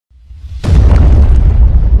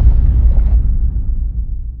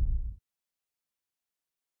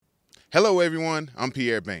Hello everyone, I'm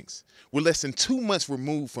Pierre Banks. We're less than 2 months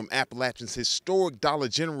removed from Appalachian's historic Dollar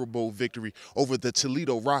General Bowl victory over the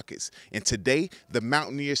Toledo Rockets, and today the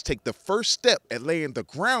Mountaineers take the first step at laying the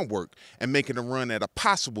groundwork and making a run at a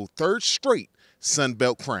possible third straight Sun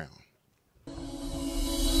Belt crown.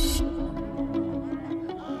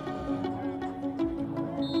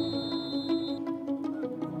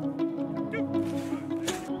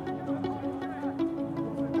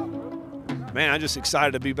 Man, I'm just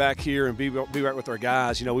excited to be back here and be right with our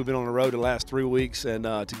guys. You know, we've been on the road the last 3 weeks, and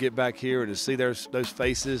to get back here and to see those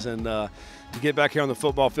faces and to get back here on the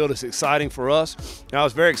football field is exciting for us. And I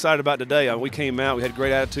was very excited about today. We came out, we had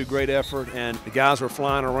great attitude, great effort, and the guys were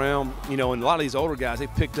flying around. You know, and a lot of these older guys, they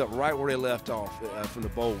picked up right where they left off from the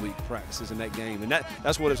bowl week practices in that game. And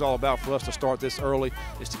that's what it's all about for us to start this early,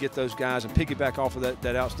 is to get those guys and piggyback off of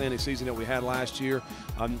that outstanding season that we had last year.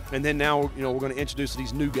 And then now, you know, we're going to introduce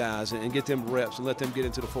these new guys and get them reps and let them get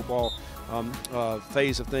into the football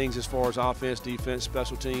phase of things as far as offense, defense,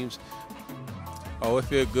 special teams. Oh, it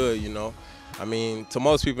feels good, you know. I mean, to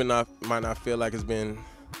most people might not feel like it's been,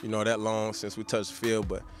 you know, that long since we touched the field,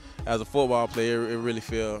 but as a football player, it really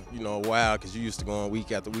feels, you know, wow, because you used to going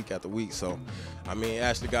week after week after week. So, I mean,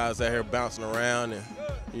 actually guys out here bouncing around and,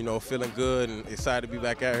 you know, feeling good and excited to be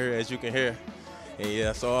back out here, as you can hear. And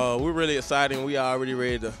yeah, so we're really excited, and we are already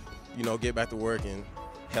ready to, you know, get back to work and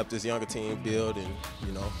help this younger team build and,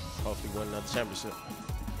 you know, hopefully win another championship.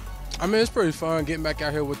 I mean, it's pretty fun getting back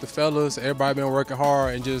out here with the fellas. Everybody been working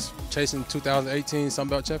hard and just chasing 2018 Sun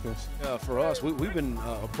Belt champions. Yeah, for us, we've been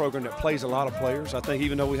a program that plays a lot of players. I think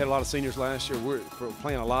even though we had a lot of seniors last year, we're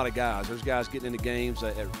playing a lot of guys. There's guys getting into games,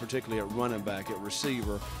 particularly at running back, at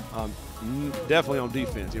receiver, definitely on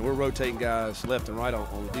defense. You know, we're rotating guys left and right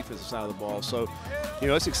on the defensive side of the ball. So, you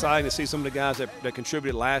know, it's exciting to see some of the guys that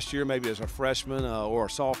contributed last year, maybe as a freshman or a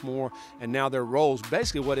sophomore, and now their roles,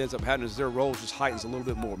 basically what ends up happening is their roles just heightens a little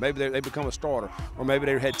bit more. Maybe they become a starter, or maybe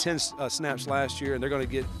they had 10 snaps last year and they're going to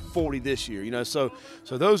get 40 this year. You know, so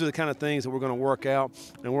those are the kind of things that we're going to work out,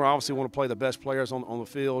 and we obviously want to play the best players on the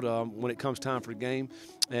field when it comes time for the game.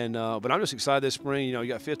 And but I'm just excited this spring. You know,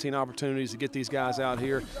 you got 15 opportunities to get these guys out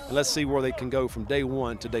here, and let's see where they can go from day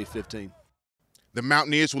 1 to day 15. The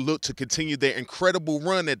Mountaineers will look to continue their incredible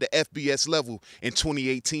run at the FBS level in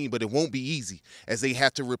 2018, but it won't be easy, as they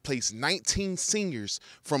have to replace 19 seniors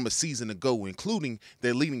from a season ago, including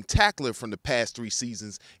their leading tackler from the past 3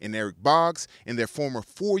 seasons in Eric Boggs and their former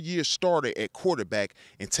 4-year starter at quarterback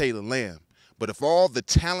in Taylor Lamb. But if all the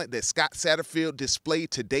talent that Scott Satterfield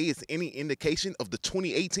displayed today is any indication of the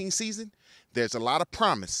 2018 season, there's a lot of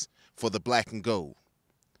promise for the black and gold.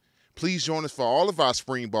 Please join us for all of our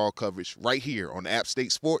spring ball coverage right here on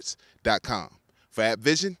appstatesports.com. For App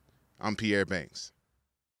Vision, I'm Pierre Banks.